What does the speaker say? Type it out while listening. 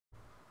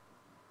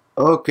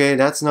Okay,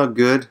 that's not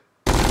good.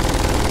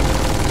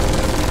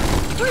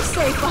 We're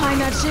safe behind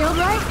that shield,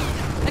 right?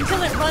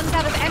 Until it runs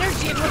out of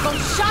energy and we're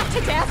both shot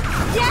to death.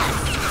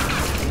 Yes!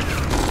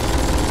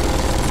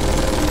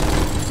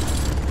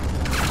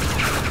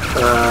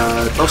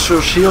 Toss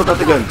your shield at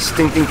the guns.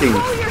 Ting, ting, ting.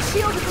 Throw your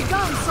shield at the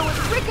gun so it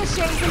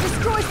ricochets and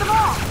destroys them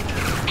all.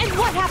 And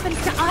what happens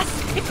to us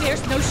if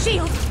there's no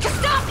shield to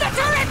stop the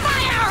turret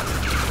fire?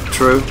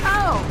 True.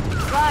 Oh,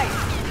 right.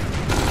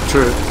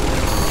 True.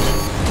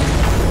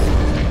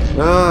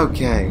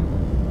 Okay.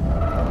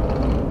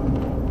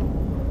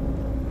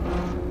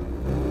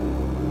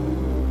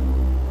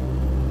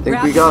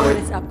 Think we got it.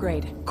 This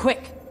upgrade,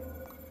 quick.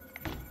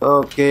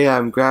 Okay,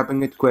 I'm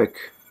grabbing it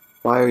quick.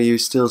 Why are you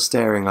still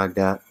staring like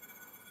that?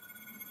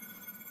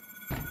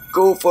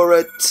 Go for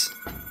it!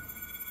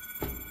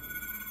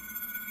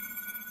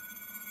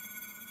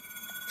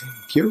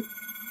 Thank you.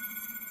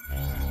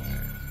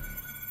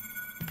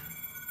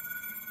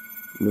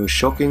 No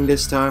shocking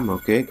this time.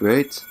 Okay,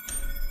 great.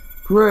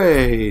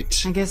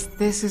 Great! I guess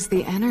this is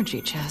the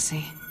energy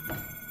chassis.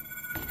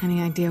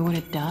 Any idea what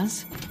it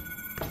does?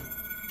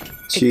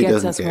 She it gets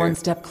doesn't us care. one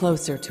step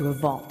closer to a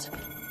vault.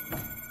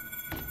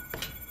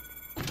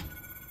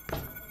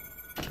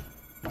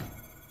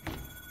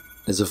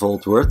 Is a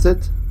vault worth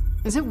it?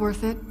 Is it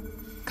worth it?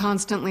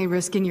 Constantly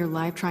risking your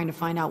life trying to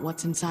find out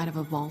what's inside of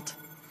a vault?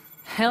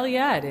 Hell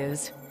yeah, it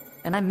is.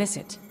 And I miss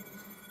it.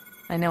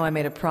 I know I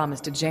made a promise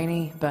to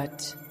Janie,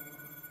 but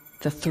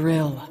the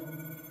thrill.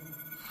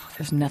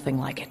 There's nothing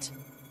like it.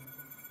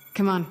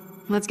 Come on,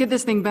 let's get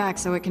this thing back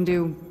so it can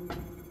do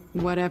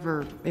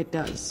whatever it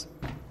does.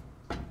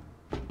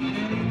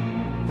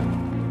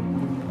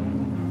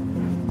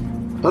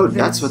 Oh,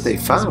 that's what they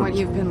This is what found.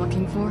 you've been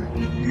looking for?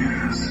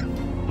 Yes.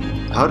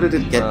 How did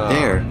it get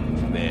there?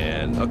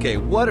 Man, okay,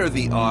 what are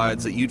the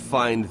odds that you'd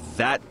find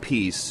that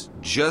piece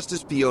just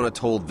as Fiona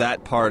told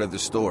that part of the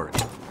story?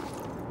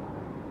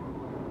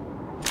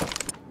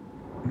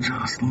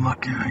 Just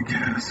lucky, I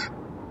guess.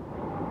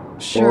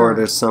 Or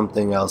there's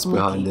something else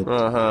behind it.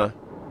 Uh-huh.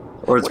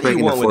 Or it's What do you breaking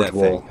the want with fourth that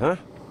wall. thing, huh?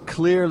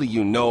 Clearly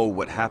you know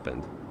what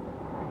happened.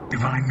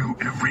 If I knew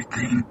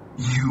everything,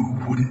 you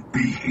wouldn't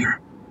be here.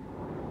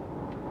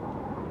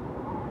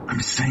 I'm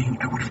saying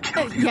I would have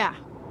killed you. Yeah,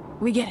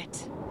 we get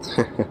it.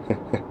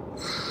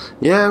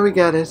 Yeah, we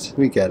get it.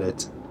 We get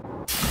it.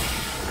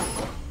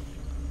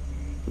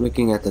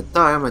 Looking at the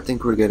time, I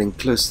think we're getting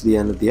close to the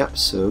end of the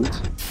episode.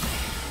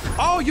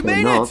 Oh, you Or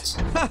made not.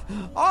 it!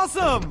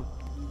 Awesome!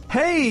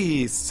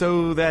 Hey,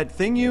 so that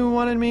thing you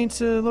wanted me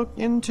to look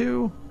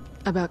into?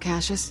 About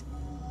Cassius?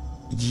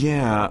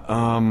 Yeah,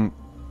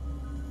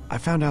 I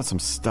found out some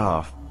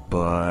stuff,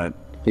 but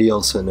He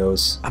also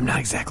knows. I'm not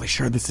exactly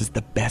sure this is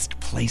the best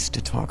place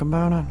to talk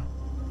about it.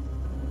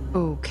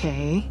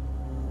 Okay.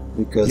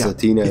 Because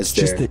Athena it's is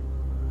just there.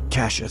 that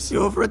Cassius.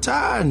 You've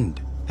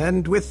returned,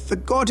 and with the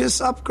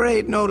gorgeous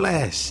upgrade, no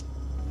less.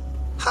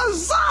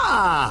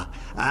 Huzzah!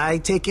 I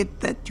take it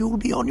that you'll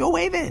be on your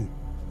way then.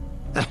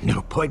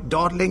 No point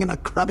dawdling in a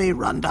crummy,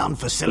 rundown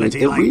facility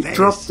Did like we this.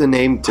 drop the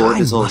name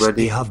Gorgeous Time must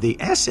already? be of the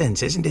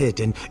essence, isn't it?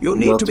 And you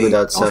need Not to be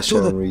without off Sasha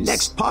to the and Reese.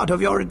 next part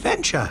of your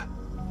adventure.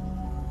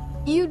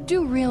 You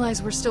do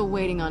realize we're still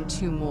waiting on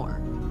 2 more.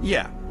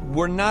 Yeah,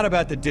 we're not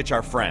about to ditch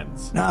our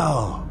friends.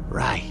 No,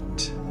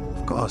 right.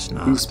 Of course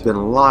not. He's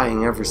been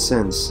lying ever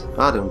since.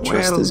 I don't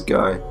trust Well, this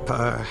guy.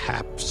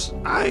 Perhaps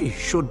I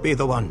should be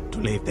the one to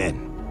leave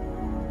then.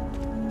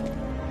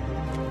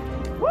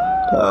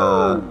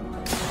 God,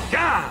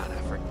 I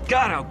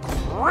forgot how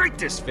great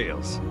this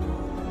feels.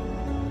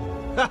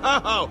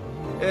 Oh,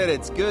 and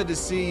it's good to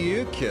see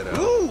you, kiddo.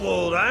 Ooh,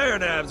 old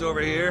Iron Abs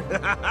over here.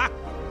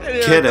 And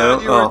I Kiddo?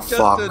 thought you were Oh, just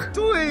fuck. a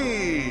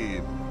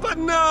dweeb. But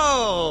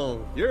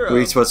no, you're a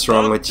Reese, what's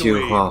wrong bump with you?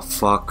 dweeb. Oh,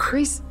 fuck.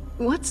 Reese,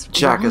 what's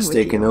Jack wrong has with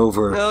taken you?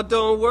 over. Now,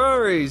 don't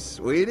worry,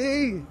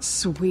 sweetie.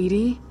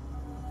 Sweetie?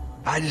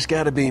 I just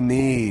gotta be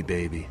me,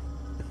 baby.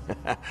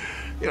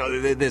 You know,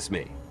 this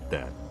me.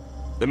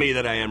 The me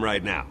that I am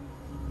right now.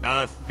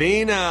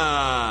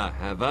 Athena,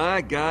 have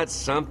I got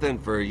something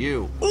for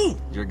you? Ooh,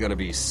 you're gonna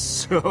be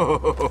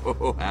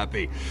so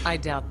happy. I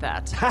doubt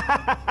that.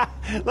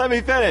 Let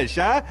me finish,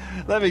 huh?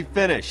 Let me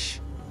finish.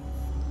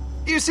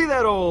 You see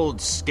that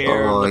old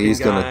scared-looking he's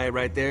gonna guy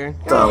right there?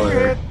 tell Oh,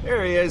 her.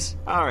 there he is.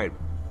 All right.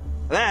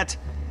 That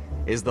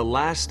is the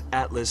last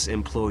Atlas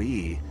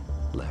employee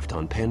left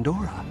on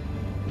Pandora.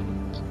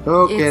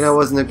 Okay, that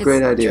wasn't a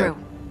great idea.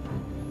 True.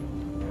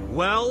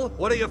 Well,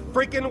 what are you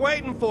freaking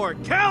waiting for?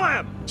 Kill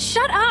him!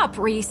 Shut up,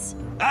 Reese.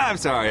 I'm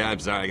sorry. I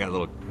got a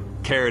little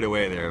carried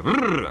away there.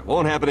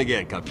 Won't happen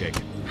again, Cupcake.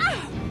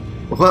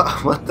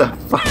 What the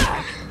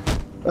fuck?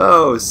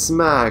 Oh,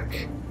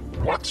 smack.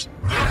 What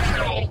the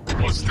hell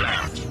was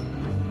that?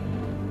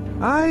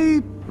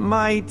 I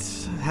might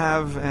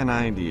have an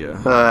idea.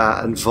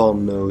 And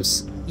Vaughn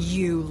knows.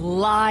 You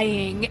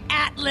lying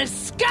Atlas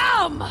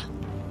scum!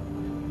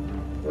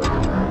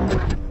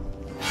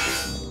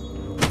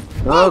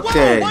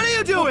 Okay. What are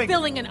you doing?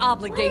 Fulfilling an Why is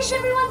obligation.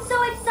 everyone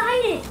so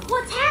excited?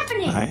 What's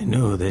happening? I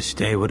knew this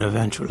day would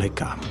eventually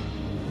come.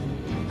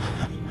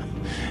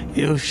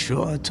 You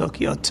sure took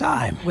your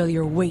time. Well,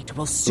 your wait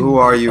will soon Who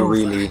are be you over.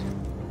 really?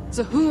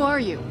 So who are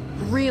you,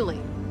 really?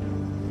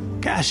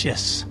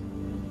 Cassius.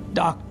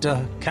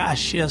 Dr.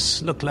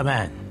 Cassius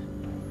Leclerc.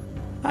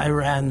 I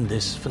ran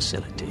this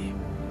facility.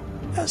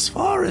 As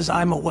far as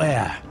I'm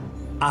aware,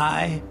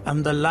 I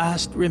am the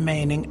last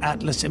remaining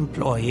Atlas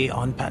employee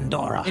on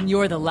Pandora. And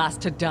you're the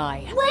last to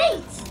die.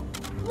 Wait!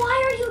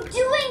 Why are you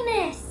doing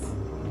this?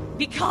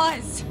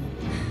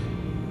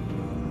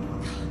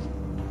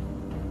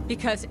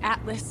 Because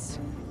Atlas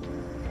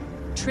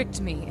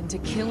tricked me into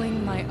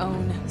killing my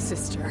own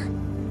sister.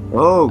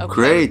 Oh, Okay.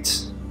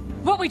 great.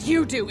 What would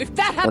you do if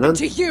that I happened don't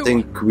to you?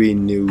 think we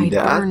knew I'd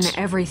burn that.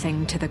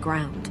 everything to the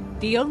ground.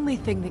 The only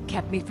thing that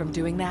kept me from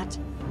doing that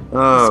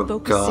Oh, was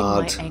focusing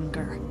God. my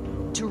anger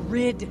to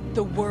rid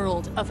the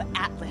world of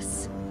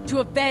Atlas, to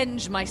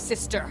avenge my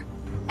sister.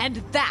 And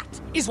that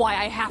is why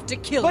I have to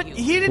kill But you.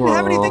 he didn't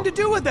have Whoa. anything to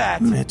do with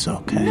that. It's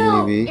okay.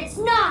 No, Maybe. it's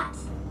not.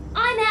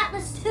 I'm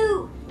Atlas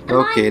too. And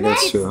Okay, I'm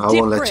that's next. true. I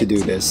won't let you do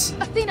different. this.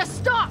 Athena,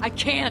 stop! I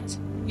can't.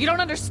 You don't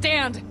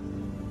understand.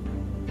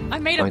 I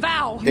made a I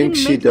vow. You think didn't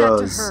she make that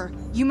does. to her.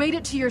 You made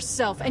it to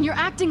yourself, and you're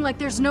acting like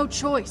there's no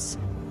choice.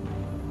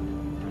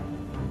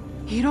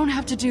 You don't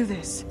have to do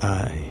this.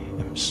 I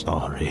am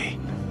sorry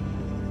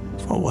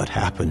for what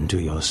happened to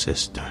your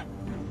sister.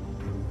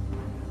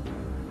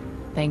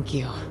 Thank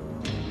you.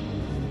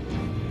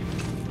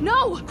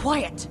 No!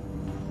 Quiet.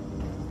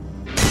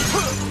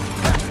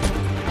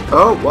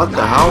 Oh, what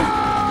the hell?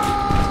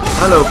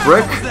 Hello,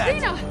 Brick.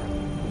 Athena!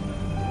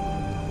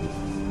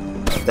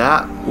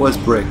 That was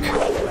Brick.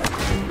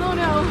 Oh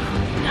no!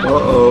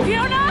 Uh-oh.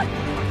 Fiona!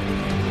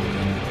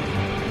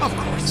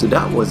 So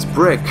that was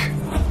Brick.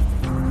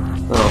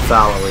 Oh,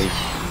 Valerie.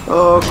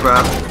 Oh,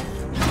 crap.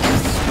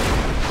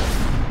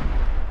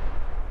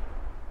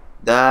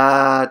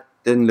 That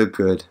didn't look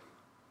good.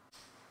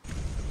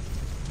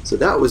 So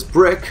that was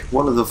Brick,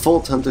 one of the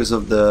Vault Hunters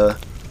of the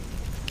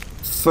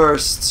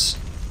first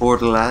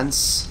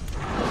Borderlands.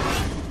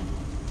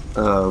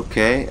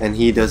 Okay, and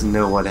he doesn't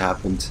know what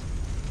happened.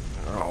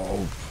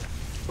 Oh,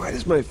 why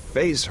does my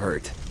face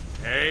hurt?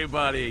 Hey,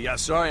 buddy. Yeah,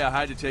 sorry I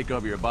had to take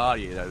over your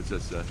body. I was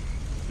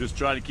just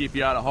trying to keep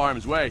you out of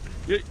harm's way.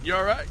 You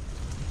all right?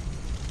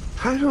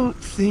 I don't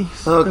think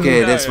so.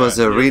 Okay, this was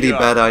a really You're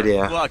bad all right.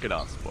 idea. Block it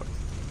off, sport.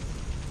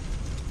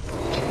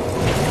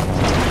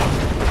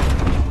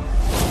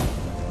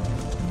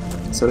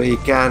 So he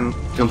can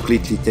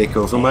completely take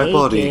over my Hey,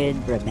 body.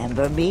 kid,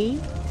 remember me?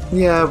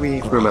 Yeah,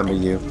 we remember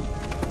you.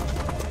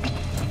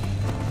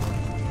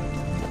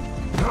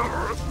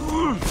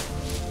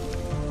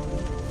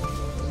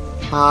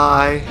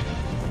 Hi.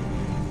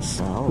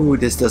 So, Ooh,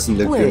 this doesn't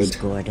look where's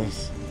good.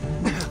 Gortys?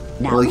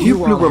 Now, Well, you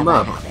blew all him have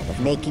up. a habit of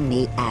making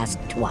me ask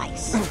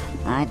twice.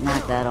 I'd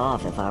knock that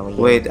off if I were you.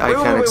 Wait, I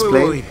can't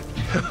explain. Wait.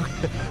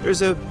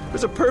 There's a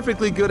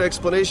perfectly good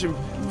explanation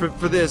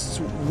for this.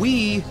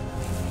 We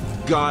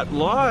got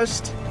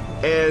lost,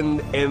 and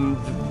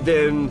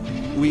then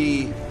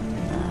we.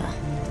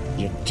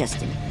 You're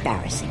just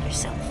embarrassing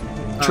yourself.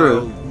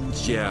 True.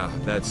 Yeah,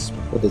 that's.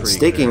 But it's pretty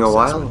taking good a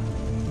while.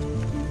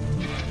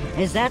 assessment.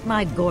 Is that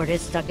my Gortys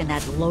stuck in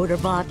that loader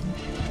bot?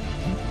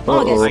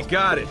 Uh-oh. I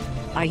got it.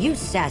 Are you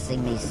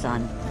sassing me,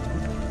 son?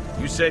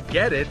 You said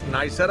get it, and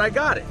I said I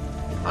got it.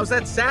 How's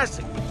that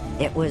sassy?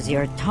 It was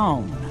your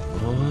tone.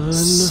 My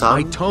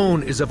Son?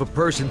 tone is of a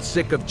person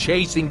sick of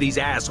chasing these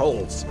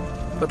assholes.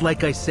 But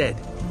like I said,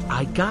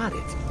 I got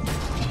it.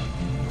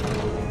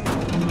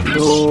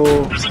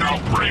 No. This is an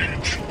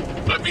outrage.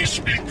 Let me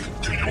speak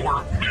to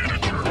your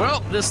manager.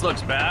 Well, this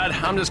looks bad.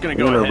 I'm just gonna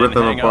go I'm gonna ahead rip and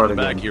him hang out apart the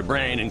back again. of your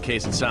brain in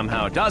case it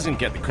somehow doesn't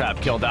get the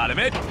crap killed out of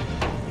it.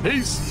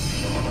 Peace.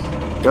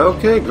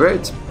 Okay,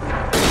 great. I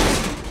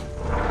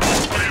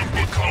am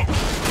become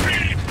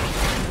pain.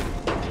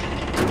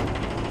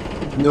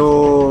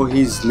 No,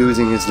 he's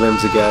losing his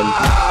limbs again.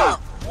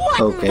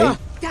 Okay.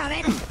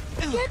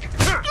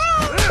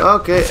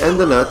 Okay, and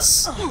the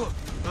nuts. Off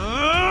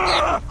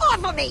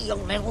of me, you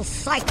little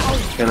psycho!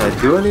 Can I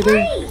do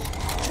anything?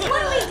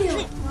 What do we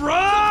do?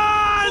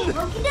 Run!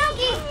 Okie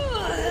dokie.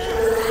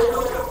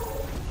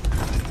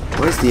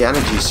 Where's the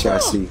energy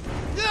chassis?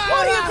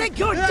 What do you think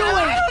you're doing?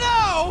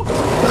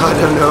 I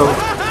don't know.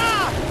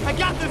 I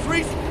got this,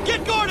 Reese.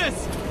 Get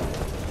Gortys.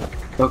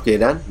 Okay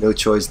then, no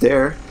choice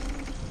there.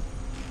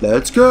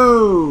 Let's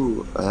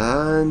go!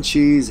 And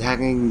she's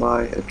hanging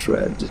by a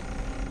thread,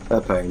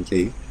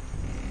 apparently.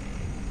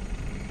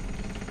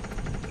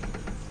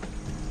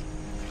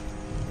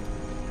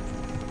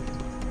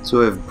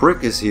 So if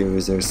Brick is here,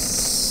 is there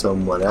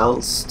someone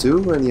else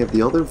too? Any of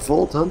the other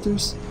Vault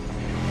Hunters?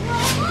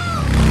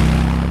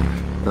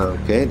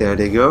 Okay, there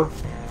they go.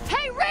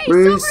 Hey, Reese,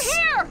 Reese.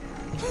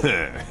 over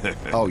here!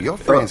 Oh, your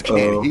friends Uh-oh.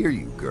 can't hear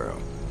you, girl.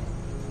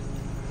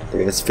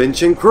 There's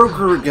Finch and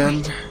Croker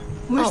again.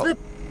 Where's the...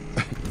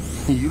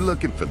 You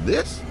looking for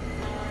this?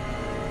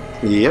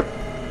 Yep.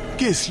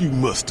 Guess you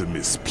must have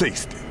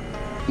misplaced it.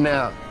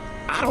 Now,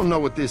 I don't know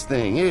what this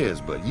thing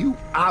is, but you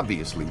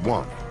obviously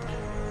want it.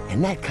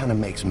 And that kind of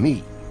makes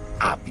me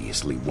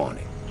obviously want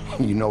it.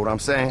 You know what I'm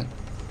saying?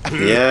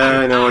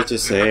 Yeah, I know what you're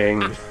saying.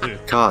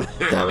 God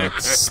damn it,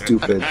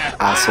 stupid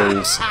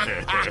assholes.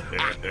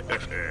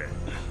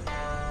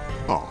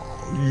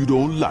 Oh, you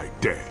don't like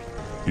that.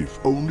 If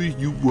only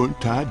you weren't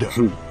tied up.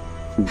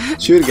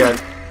 Shoot again.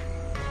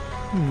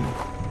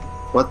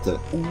 What the?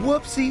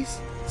 Whoopsies,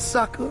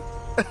 sucker.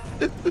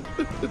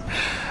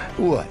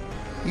 What?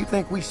 You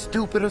think we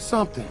stupid or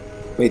something?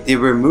 Wait, they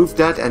removed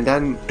that and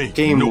then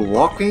came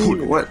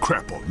walking? What?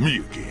 Crap on me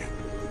again.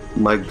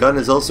 My gun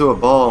is also a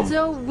bomb.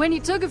 So, when you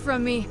took it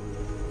from me,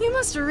 you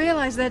must have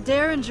realized that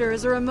Derringer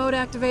is a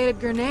remote-activated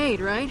grenade,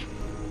 right?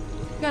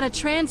 Got a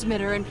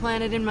transmitter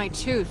implanted in my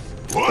tooth.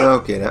 What?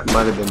 Okay, that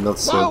might have been not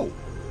so. Whoa!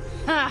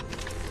 Ha!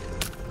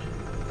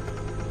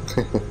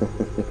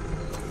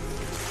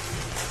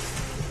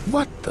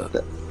 What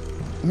the?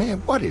 Man,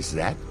 what is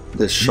that?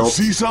 The You shot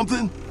see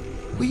something?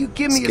 Will you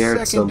give me a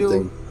scared second,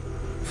 something. dude?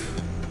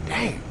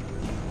 Damn.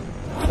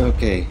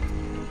 Okay,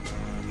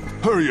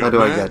 Hurry up, how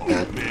do I man. get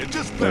that? Man,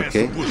 just pass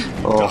Okay. the bush.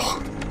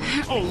 Oh,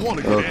 I don't want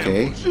to get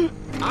okay. ambushed.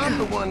 I'm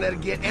the one that'll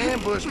get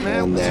ambushed,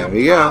 man. And What's there your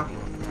we go.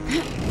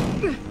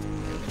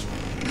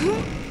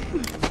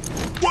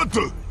 What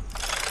the?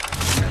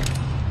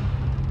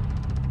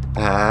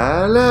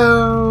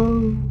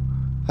 Hello.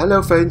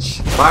 Hello,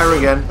 Finch. Fire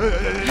again.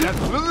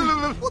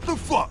 What the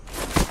fuck?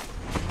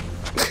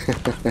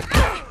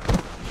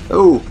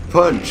 Oh,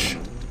 punch.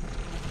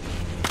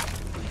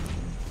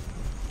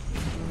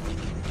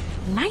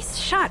 Nice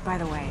shot, by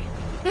the way.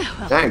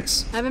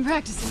 Thanks. I've been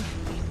practicing.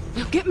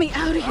 Now get me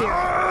out of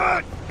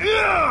here.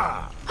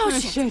 Oh,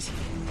 shit.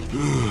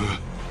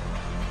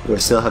 Do I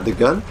still have the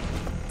gun?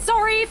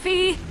 Sorry,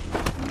 Fee.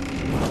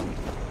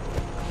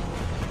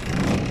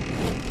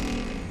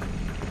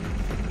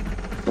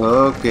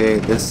 Okay,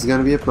 this is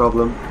gonna be a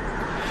problem.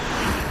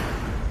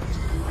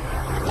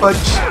 Punch.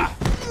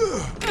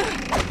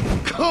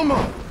 Come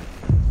on.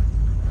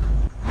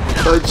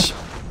 Punch.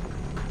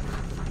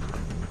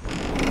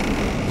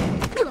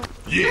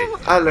 Yeah,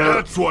 Hello.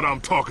 that's what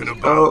I'm talking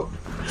about. Oh,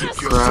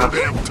 Think you're so crap.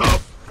 damn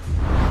tough?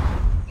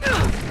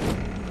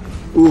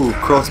 Ooh,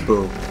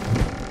 crossbow.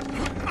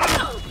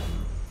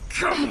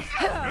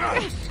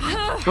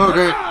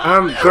 Okay,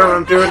 I'm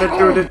doing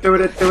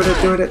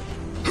it.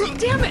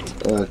 Damn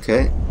it!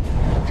 Okay.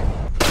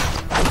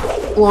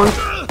 One.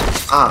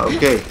 Ah,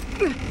 okay.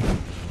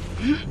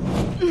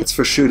 It's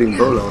for shooting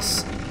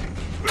bolos.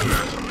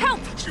 Help!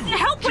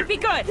 Help would be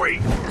good!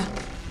 Wait.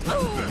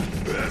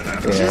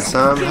 Yes,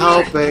 I'm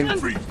helping.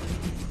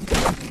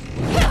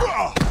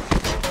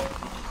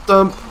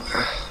 Dump.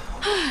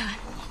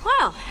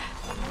 Well,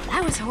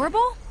 that was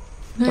horrible.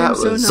 That I'm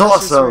so was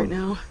nauseous awesome. right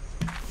now.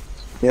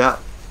 Yeah,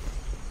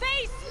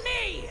 Face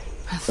me!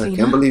 I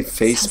can't believe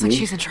face Sounds me. like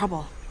she's in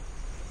trouble.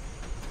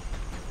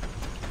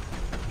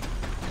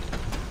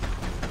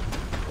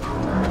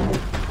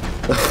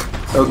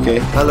 Okay,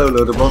 hello,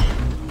 Loaderbot.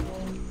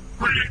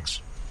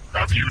 Greetings.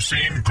 Have you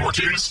seen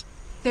Cortez?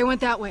 They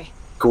went that way.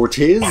 My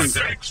Cortez?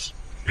 thanks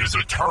is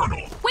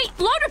eternal. Wait,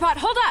 Loaderbot,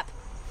 hold up!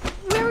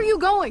 Where are you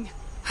going?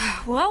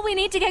 Well, we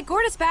need to get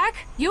Gortys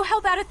back. You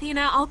help out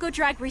Athena, I'll go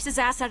drag Reese's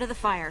ass out of the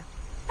fire.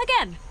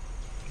 Again.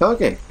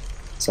 Okay,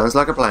 sounds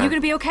like a plan. You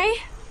gonna be okay?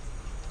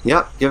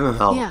 Yep, give him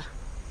hell. Yeah.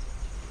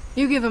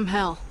 You give him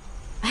hell.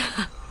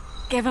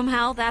 Give him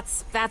hell,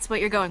 that's what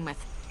you're going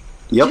with.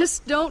 Yep.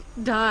 Just don't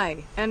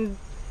die, and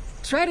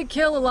try to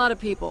kill a lot of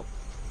people.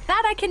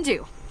 That I can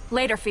do.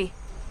 Later, Fee.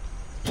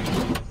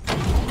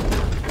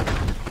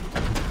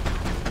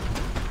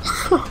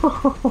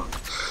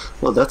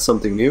 Well, that's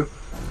something new.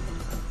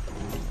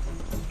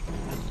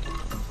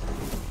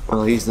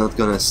 Well, he's not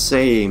gonna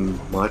say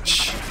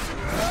much.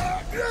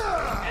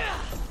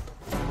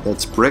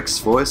 That's Brick's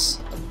voice.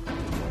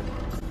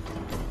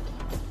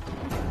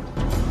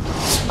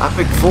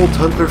 Epic Vault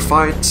Hunter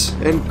fight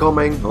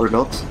incoming, or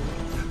not.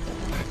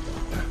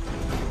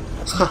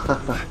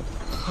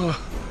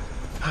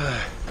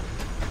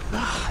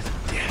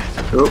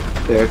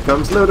 Oh, there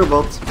comes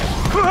Loaderbot.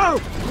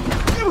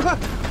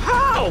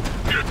 How?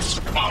 It's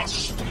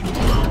us.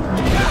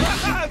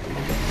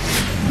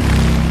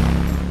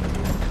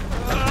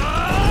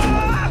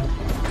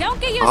 Don't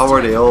get used How to are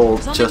it. they all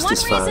There's just only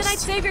as one reason I'd fast?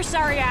 save your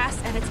sorry ass,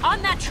 and it's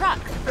on that truck.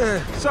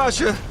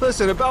 Sasha,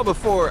 listen, about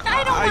before.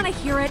 I don't want to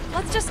hear it.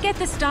 Let's just get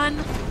this done.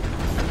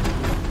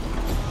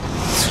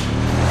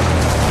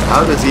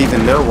 How does he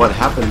even know what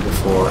happened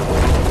before?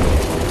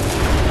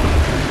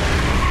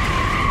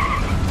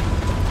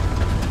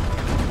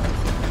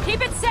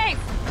 Keep it safe.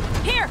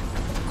 Here,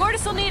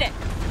 Gortys will need it.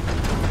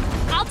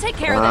 I'll take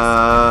care of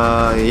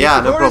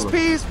Yeah, no Gortys problem.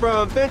 Peas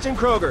from Finch and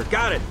Kroger.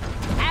 Got it.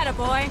 this.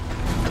 Attaboy.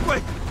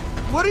 Wait,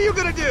 what are you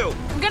gonna do?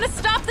 I'm gonna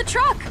stop the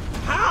truck.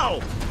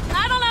 How?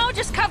 I don't know,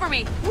 just cover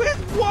me. With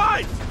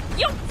what?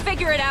 You'll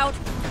figure it out.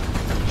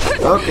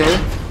 Okay.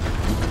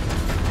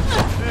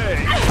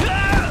 Hey.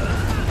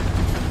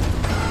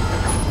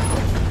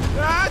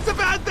 That's a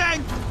bad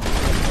thing.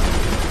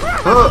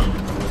 Huh.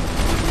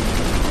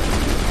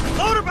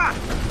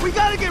 Loaderbot, we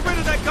gotta get rid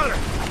of that gunner.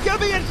 Get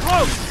me in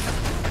close.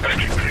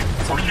 Anything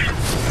for you,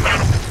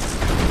 madam.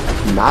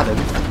 Madam.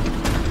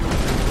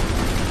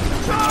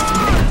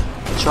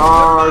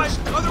 Charge!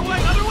 Other way,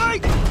 other way!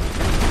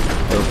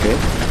 Okay.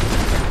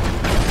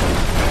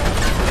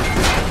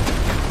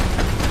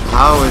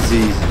 How is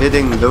he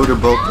hitting loader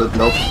bolt but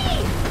nope?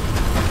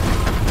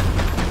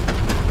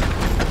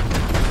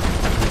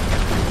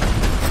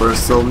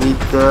 First I'll need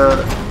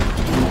the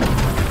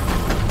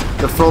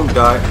front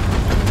guy.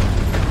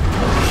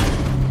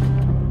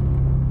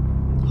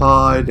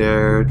 Hi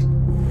there.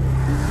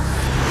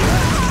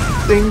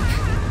 Think.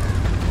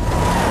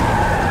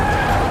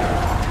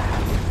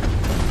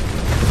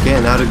 Okay,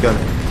 now the gunner.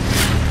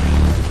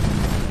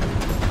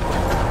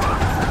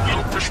 The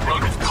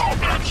fishbone of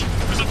combat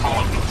is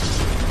upon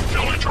us.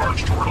 Shall I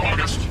charge toward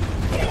August?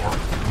 Or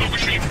the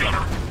machine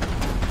gunner?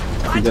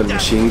 The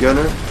machine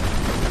gunner?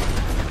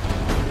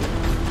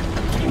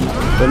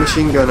 The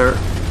machine gunner.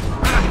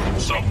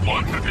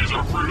 Someone is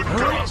a rude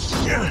cuss.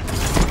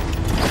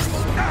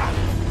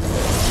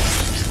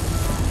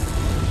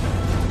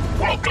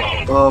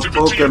 Welcome Oh, to the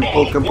poke him,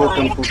 T-Ball poke him, poke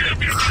him, World poke him.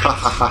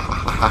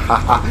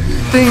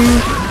 Championship.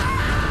 Ding!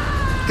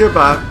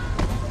 Goodbye.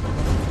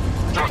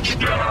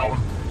 Touchdown.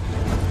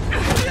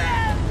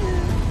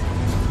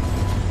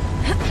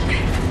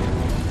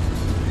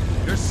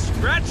 You're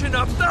scratching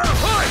up their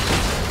hood!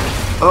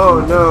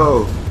 Oh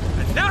no!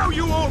 And now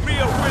you owe me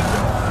a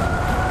window!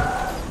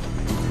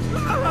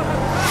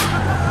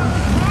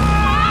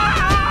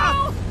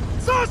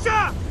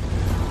 Sasha!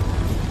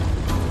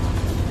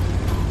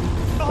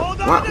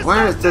 Hold on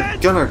Where is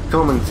that gunner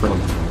coming from?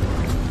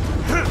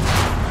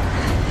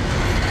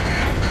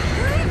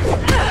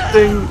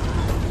 Ding!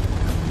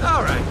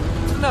 Alright.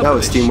 That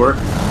was teamwork.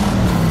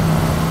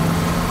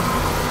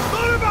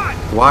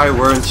 Why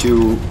weren't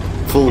you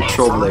full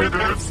throttling?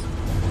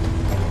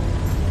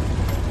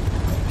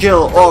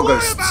 Kill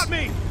August! Don't worry about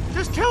me!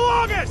 Just kill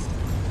August!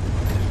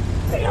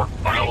 Or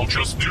I'll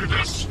just do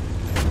this.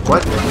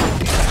 What?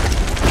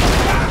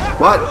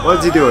 What?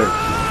 What's he doing?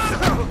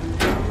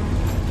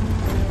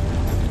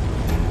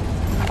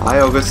 Hi,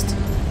 August.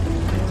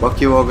 Fuck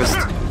you, August.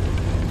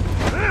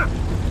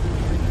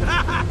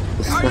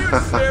 Are you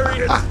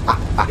serious?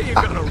 You're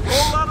gonna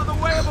roll out of the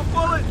way of a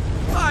bullet?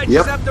 I just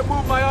Yep. have to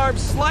move my arm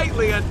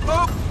slightly and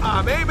boom,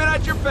 I'm aiming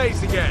at your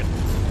face again.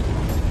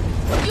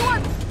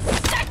 You're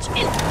such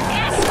an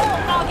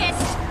asshole,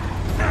 August!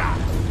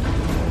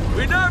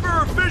 We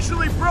never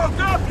officially broke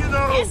up, you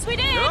know. Yes, we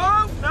did.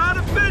 No, not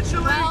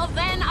officially. Well,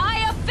 then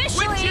I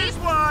officially... Which is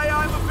why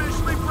I'm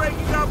officially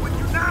breaking up with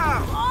you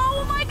now.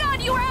 Oh my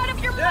god, you were out of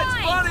your That's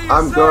mind! funny you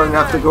I'm say going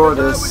that, after 'cause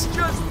Gordis. I was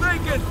just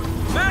thinking,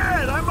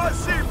 man, I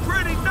must seem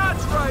pretty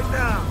nuts right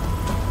now.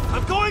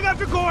 I'm going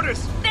after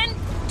Gordis. Then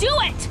do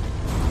it!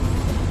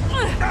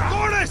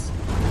 Gordis!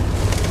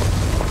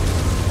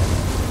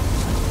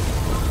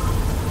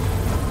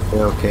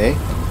 Okay.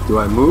 Do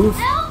I move?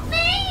 Help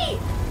me!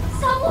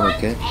 Someone?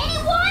 Okay.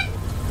 Anyone?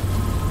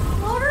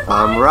 Motorbike?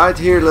 I'm right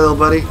here, little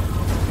buddy.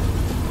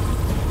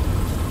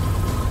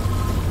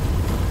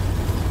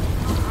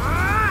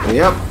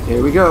 Yep,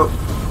 here we go.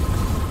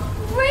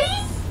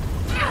 Reese?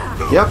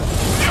 Yep.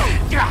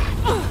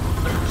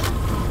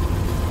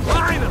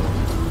 Finally!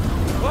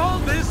 All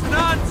this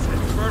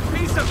nonsense for a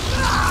piece of...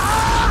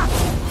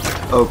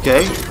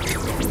 Okay.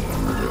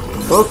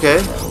 Okay.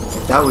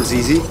 That was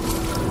easy.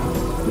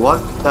 What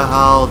the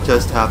hell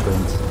just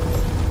happened?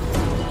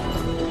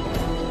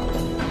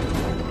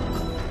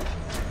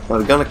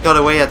 We're gonna cut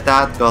away at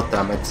that,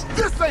 goddammit.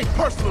 This ain't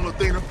personal,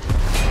 Athena.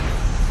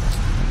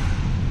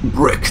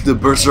 Brick the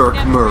Berserk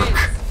Merc.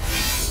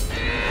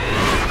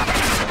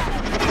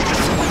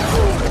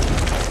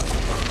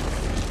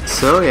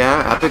 So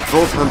yeah, epic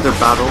Vault Hunter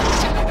battle.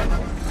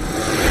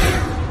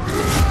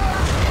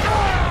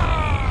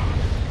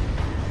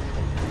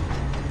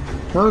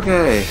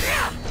 Okay.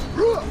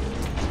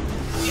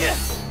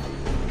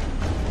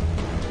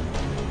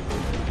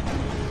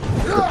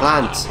 The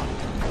plant.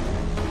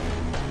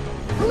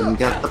 And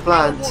get the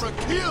plant.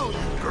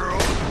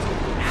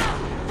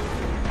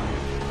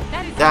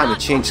 Damn, it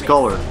changed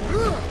color.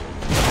 Run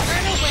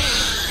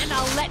away, and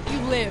I'll let you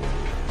live.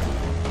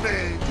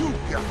 Man, you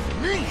got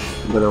me.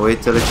 I'm gonna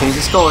wait till it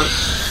changes color.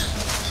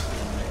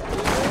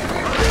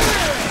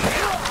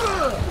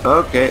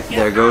 Okay,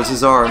 there goes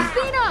his arm.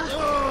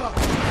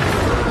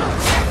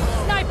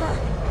 Sniper,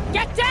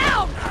 get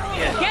down!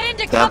 Get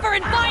into That cover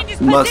and find his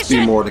must be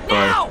position!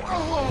 Mordecai. Now!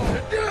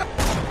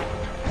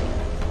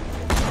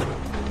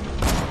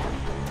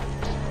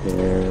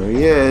 There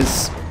he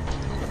is.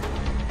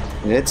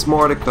 It's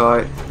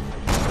Mordecai.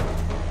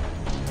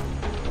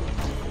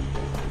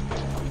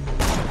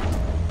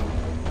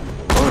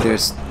 Oh,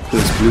 there's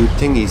those blue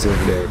thingies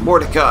over there.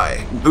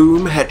 Mordecai!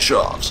 Boom,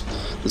 headshot.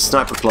 The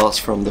sniper class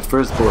from the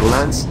first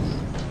Borderlands.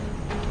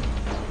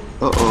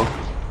 Uh-oh.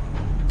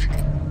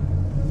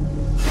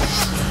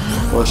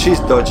 Well, she's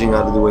dodging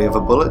out of the way of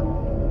a bullet.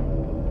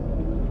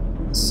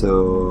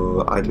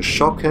 So, either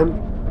shock him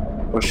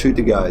or shoot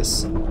the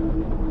guys.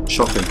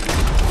 Shock him.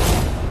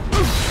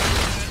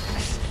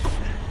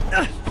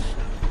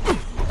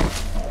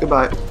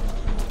 Goodbye.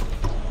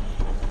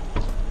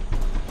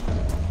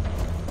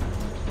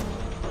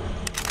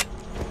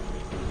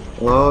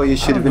 Well, you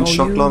should have been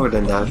shocked longer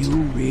than that.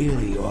 You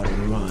really ought to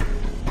run.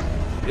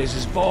 This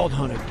is Vault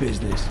Hunter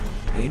business.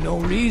 Ain't no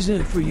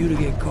reason for you to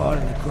get caught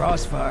in the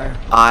crossfire.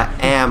 I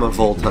am a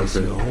Vault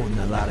Hunter. You're holding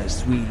a lot of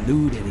sweet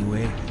loot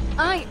anyway.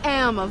 I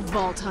am a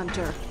Vault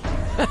Hunter.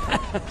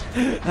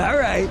 All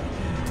right,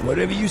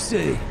 whatever you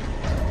say.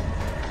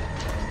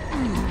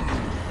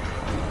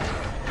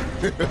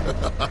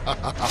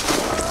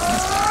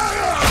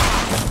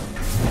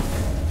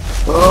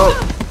 Oh,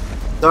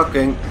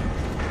 ducking.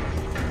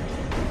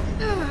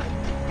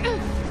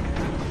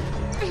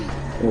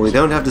 We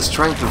don't have the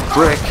strength of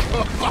Brick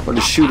or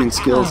the shooting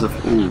skills of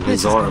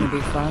his arm.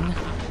 This is gonna be Fun.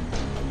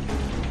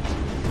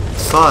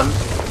 fun.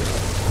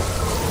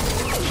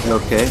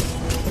 Okay.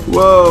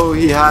 Whoa,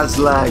 he has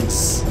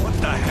legs. What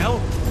the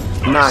hell?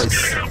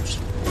 Nice.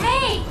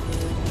 Hey!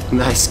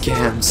 Nice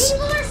scams.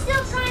 People are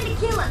still trying to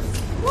kill us.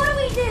 What do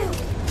we do?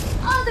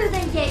 Other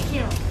than get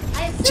killed.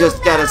 I assume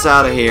Just get us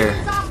out of here.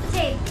 is off the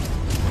table.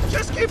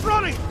 Just keep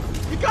running!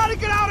 You gotta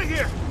get out of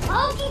here!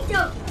 Okie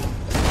dokie.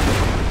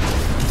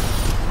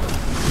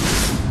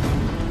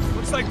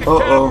 Looks like the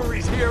Uh-oh.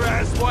 cavalry's here,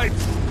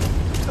 asswipes.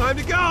 Time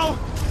to go!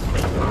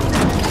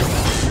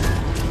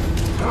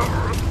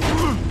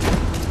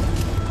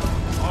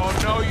 Oh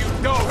no, you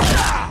don't!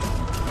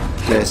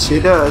 Yes, she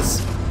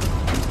does.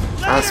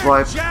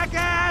 Asswipe.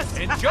 Jackass!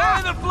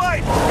 Enjoy the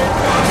flight!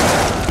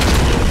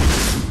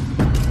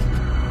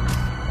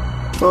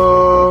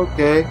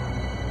 Okay.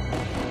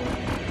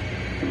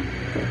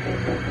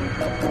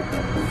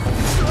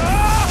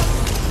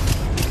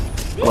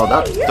 Well,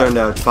 that turned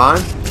out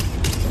fine.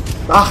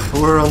 Ah,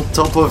 we're on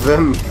top of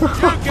him. You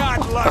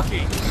got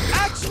lucky.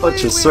 Actually,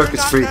 Bunch of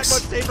circus we are not freaks.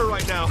 that much safer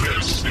right now.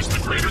 This is the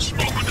greatest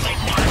moment of my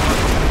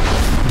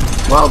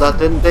life. Well, that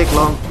didn't take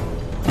long.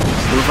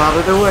 Move out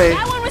of the way.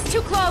 That one was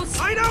too close.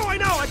 I know, I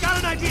got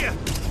an idea.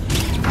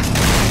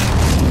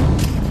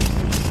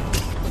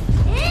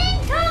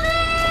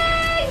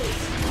 Incoming!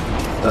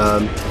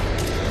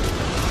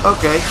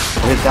 Okay.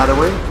 Hit that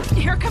away.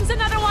 Here comes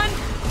another one.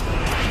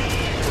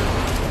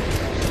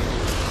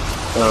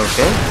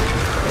 Okay.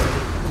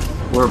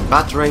 We're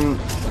battering.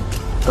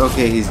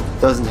 Okay, he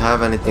doesn't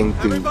have anything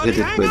to hit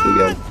it with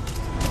again.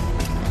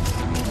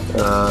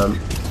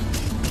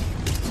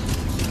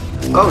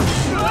 Oh,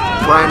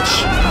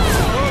 branch.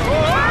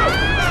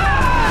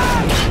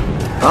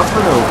 Up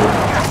and over.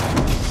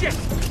 Shit!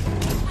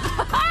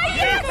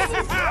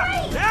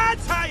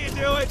 That's how you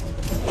do it.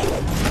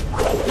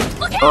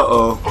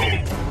 Uh-oh.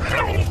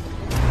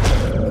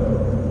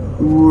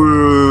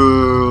 Whoa.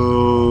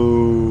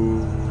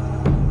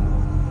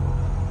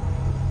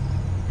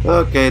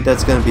 Okay,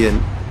 that's gonna be a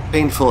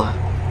painful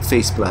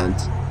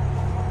faceplant.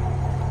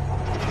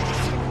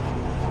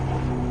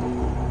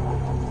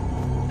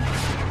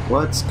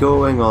 What's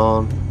going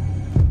on?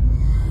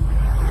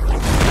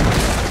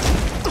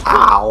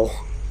 Ow!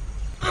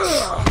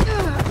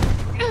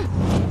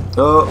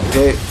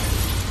 Okay.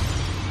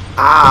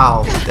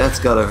 Ow! That's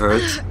gotta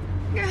hurt.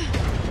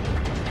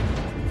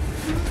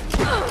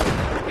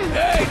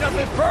 Hey,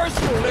 nothing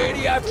personal,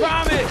 lady, I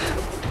promise.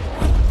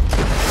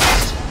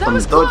 I'm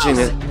dodging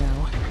it. No,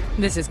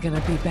 this is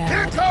gonna be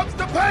bad. Comes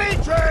the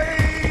pain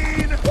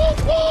train!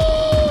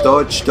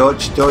 Dodge,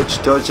 dodge,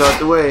 dodge, dodge out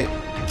the way.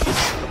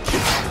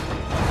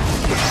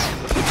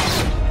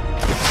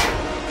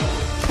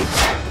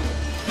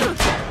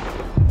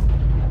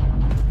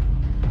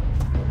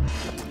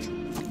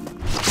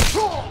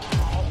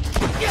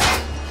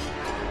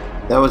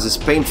 That was his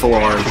painful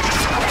arm.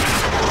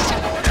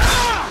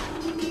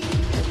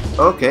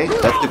 Okay,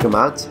 that took him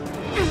out.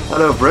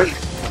 Hello, Brick.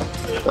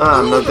 Ah,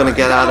 I'm not gonna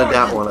get out of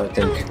that one, I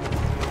think.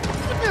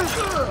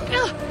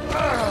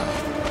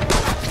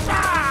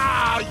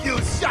 Ah, you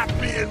shot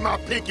me in my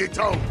pinky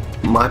toe.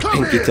 My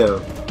pinky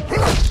toe.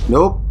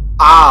 Nope.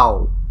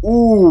 Ow.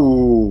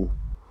 Ooh.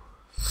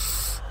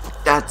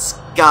 That's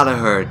gotta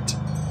hurt.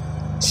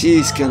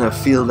 She's gonna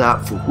feel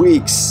that for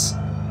weeks.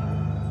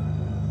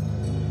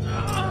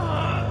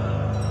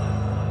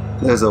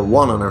 There's a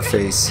 1 on her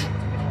face.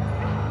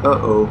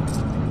 Uh-oh.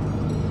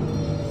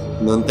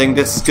 Don't think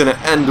this is gonna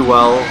end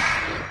well.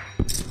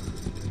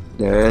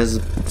 There's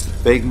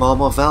Big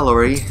Mama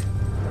Valerie.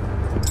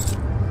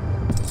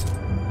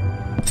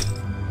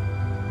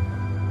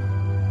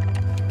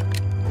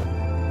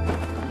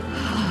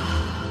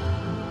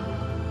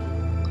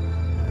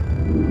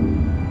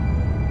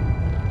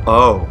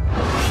 Oh.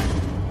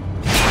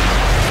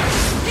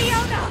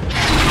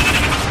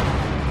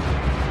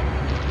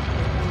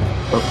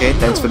 Okay,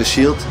 thanks for the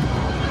shield.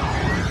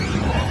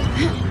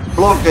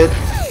 Block it.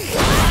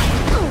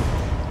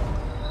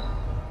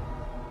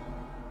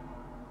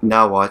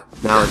 Now what?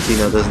 Now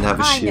Athena doesn't have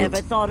a I shield.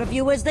 never thought of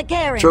you as the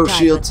caring Throw type,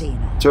 shield.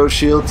 Athena. Throw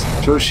shield.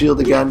 Throw shield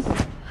again.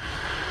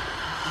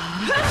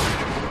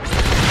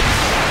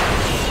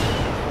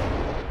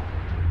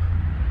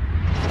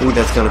 Ooh,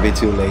 that's gonna be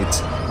too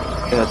late.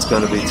 That's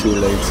gonna be too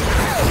late.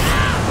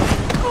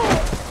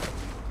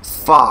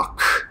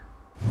 Fuck.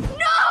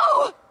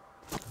 No!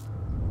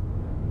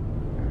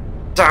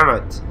 Damn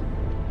it.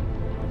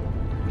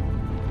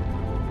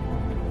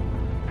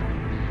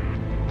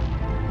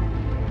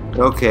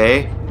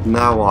 Okay,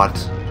 now what?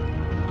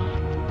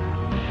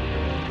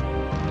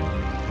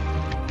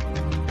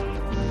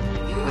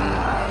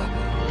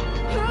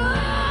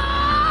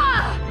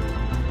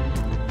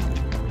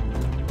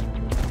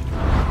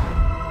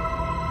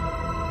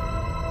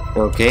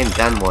 Okay, and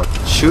then what?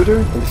 Shoot her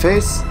in the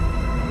face?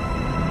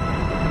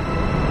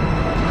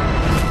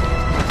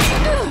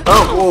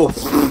 Oh,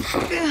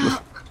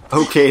 oh.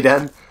 Okay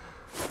then.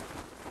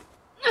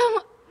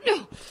 No,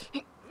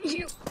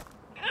 you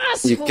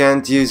asshole. You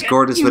can't use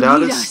Gortys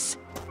without need us?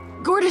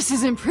 Gortys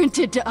is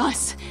imprinted to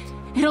us.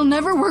 It'll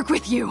never work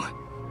with you.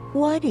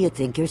 Why do you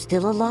think you're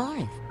still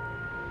alive?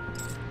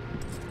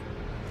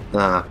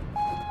 Ah,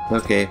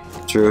 okay,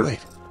 true. Wait,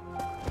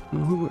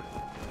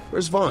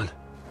 where's Vaughn?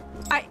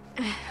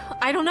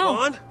 I don't know.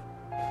 Vaughn?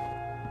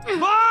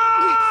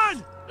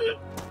 Vaughn!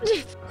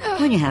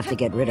 When you have to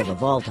get rid of a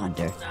Vault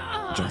Hunter,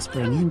 just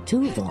bring in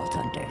 2 Vault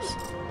Hunters.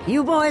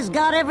 You boys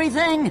got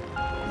everything?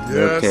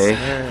 Yes.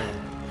 Okay.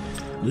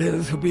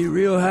 Lilith will be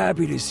real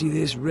happy to see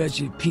this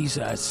wretched piece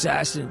of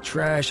assassin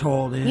trash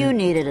hauled in. You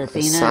needed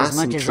Athena as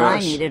Assassin much as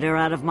trash. I needed her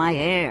out of my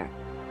hair.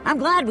 I'm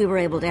glad we were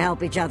able to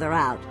help each other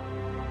out.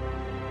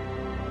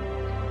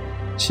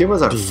 She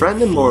was our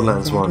friend in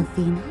Borderlands 1.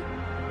 Athena?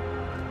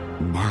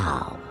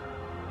 Now,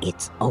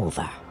 it's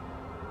over.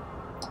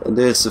 And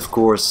this, of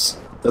course,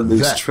 a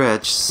loose That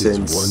stretch It's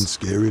since one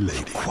scary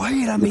lady.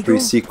 Quiet, the amigo.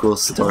 pre-sequel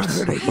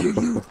starts. I hear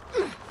you.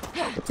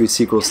 The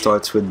pre-sequel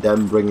starts with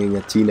them bringing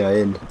Athena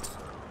in.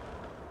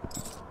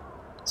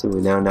 So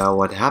we now know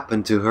what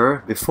happened to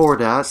her before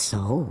that.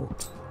 So,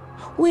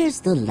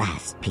 where's the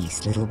last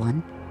piece, little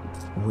one?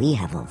 We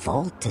have a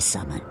vault to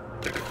summon.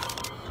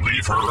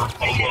 Leave her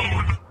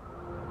alone.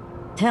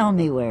 Tell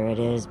me where it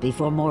is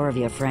before more of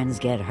your friends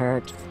get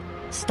hurt.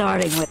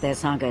 Starting with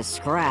this hunk of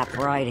scrap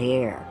right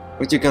here.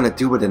 What you gonna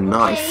do with a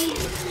knife?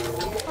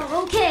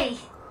 Okay.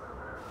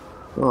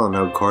 Oh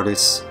no,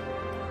 Gortys.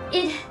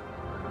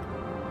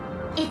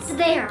 It's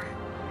there.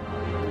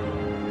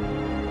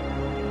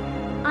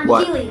 On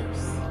What?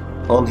 Helios.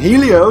 On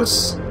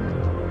Helios?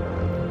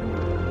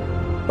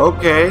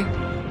 Okay.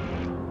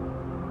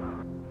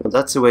 Well,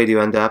 that's the way to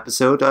end the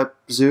episode, I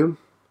presume.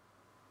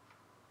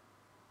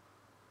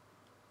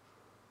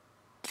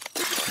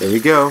 There we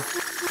go.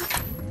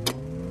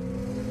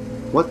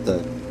 What the?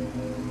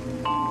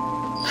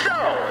 So,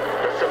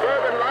 the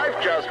suburban life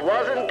just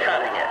wasn't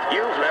cutting it.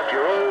 You've left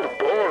your old,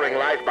 boring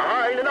life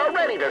behind and are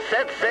ready to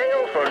set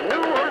sail for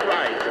new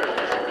horizons.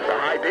 The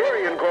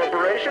Hyperion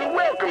Corporation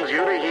welcomes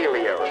you to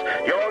Helios,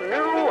 your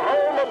new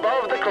home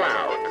above the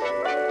clouds.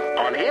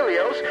 On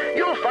Helios,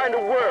 you'll find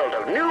a world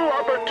of new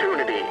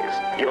opportunities.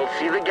 You'll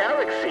see the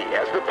galaxy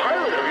as the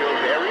pilot of your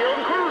very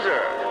own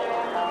cruiser.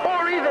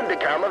 Or even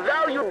become a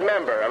valued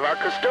member of our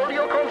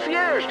custodial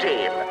concierge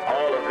team.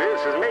 All of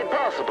this is made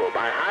possible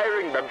by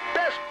hiring the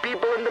best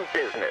people in the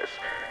business.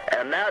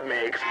 And that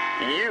makes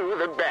you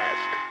the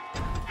best.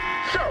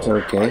 So,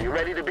 Okay. are you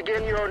ready to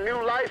begin your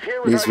new life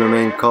here with Please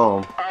remain Hyperion?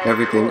 calm. Of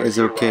Everything course is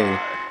you okay.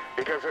 are.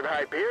 Because at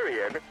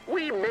Hyperion,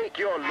 we make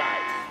your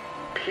life.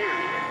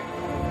 Period.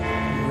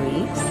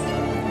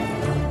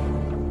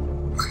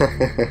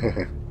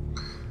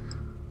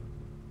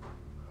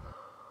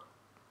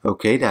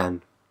 Okay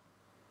then.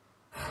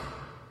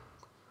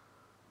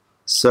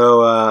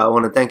 So I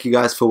want to thank you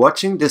guys for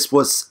watching. This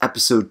was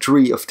episode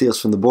 3 of Tales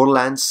from the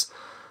Borderlands.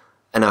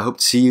 And I hope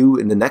to see you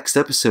in the next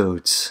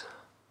episode.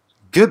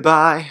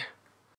 Goodbye.